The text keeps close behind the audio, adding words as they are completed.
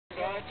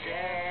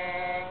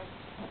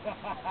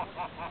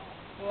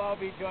We'll all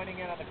be joining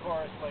in on the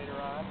chorus later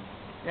on.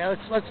 Yeah,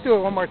 let's do it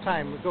one more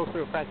time. We'll go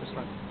through a practice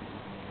run.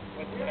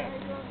 What's that?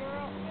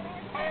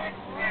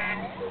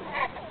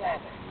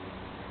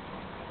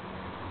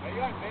 Are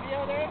you on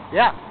video there?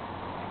 Yeah.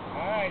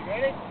 All right,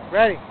 ready?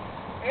 Ready.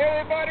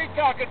 Everybody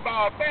talking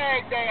about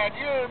Baghdad,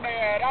 you're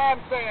mad, I'm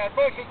sad,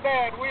 Bush is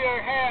bad,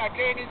 we're hack,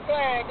 ain't he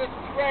sad, this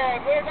is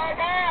rad, where's our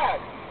dad?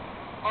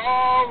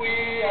 All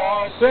we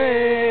are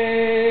saying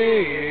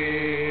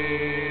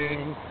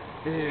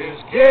is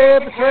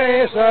give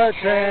Petraeus a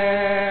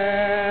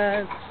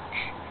chance.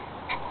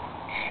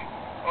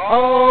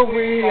 All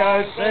we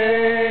are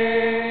saying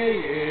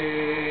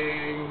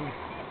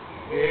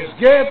is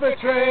give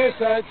Petraeus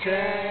a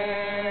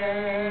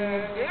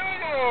chance. Here we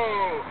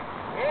go.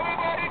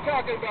 Everybody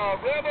talking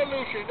about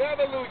revolution,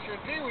 revolution.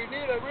 Gee, we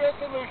need a real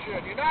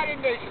solution. United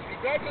Nations,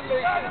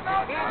 congratulations.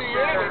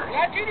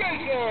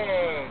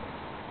 Congratulations.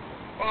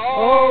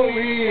 All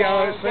we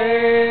are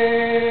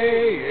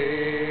saying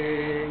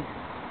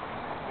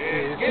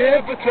is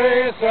give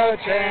Petraeus a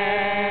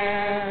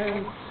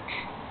chance.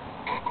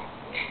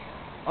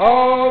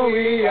 All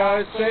we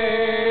are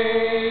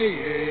saying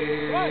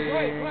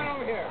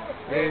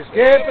is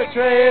give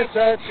Petraeus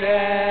a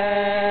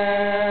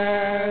chance.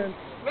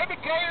 Let me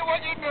tell you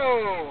what you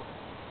know.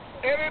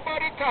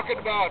 Everybody talking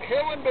about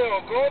Hill and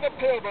Bill, grow the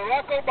pill,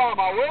 Barack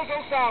Obama, where's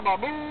Osama,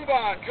 move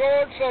on,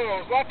 George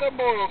Soros, Rocket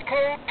Morals,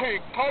 cold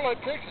pink,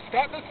 politics is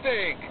starting to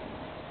stink.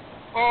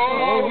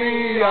 All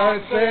we are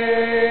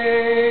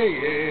saying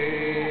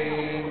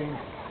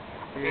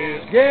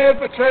is give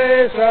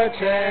Petraeus a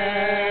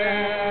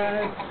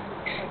chance.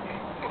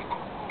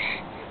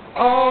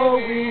 All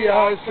we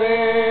are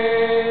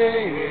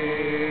saying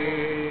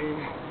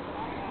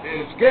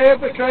is give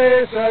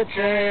Petraeus a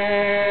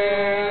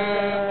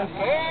chance.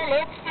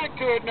 Let's stick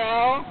to it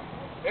now.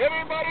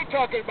 Everybody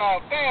talking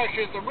about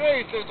fascism,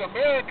 racism,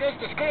 America's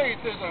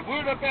disgracism.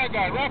 We're the bad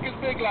guy, Rocket's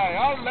big lie,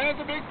 our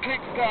land's a big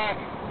pigsty,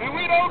 and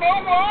we don't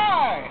know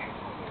why.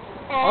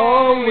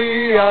 All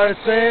we are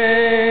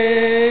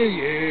saying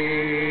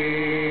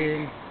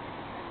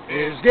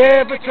is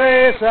give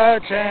Petraeus a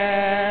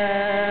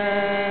chance.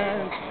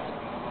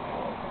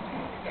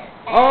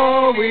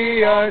 All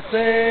we are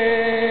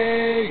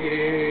saying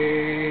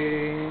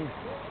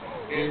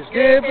is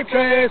give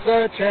Petraeus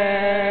a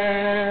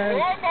chance.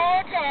 One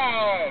more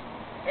time.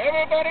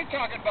 Everybody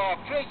talking about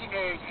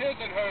prisoners, his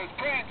and hers,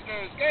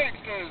 pranksters,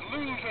 gangsters,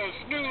 losers,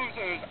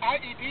 snoozers,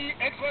 IED,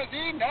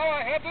 XYZ. Now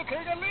I have to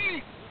take a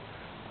leaf.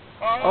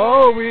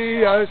 All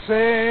we are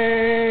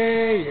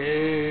saying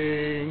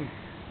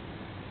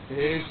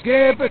is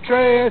give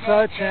Petraeus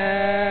a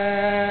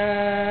chance.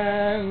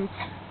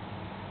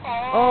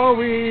 All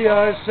we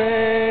are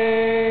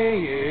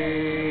saying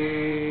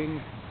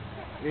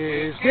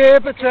is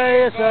give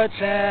Petraeus a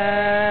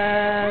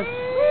chance.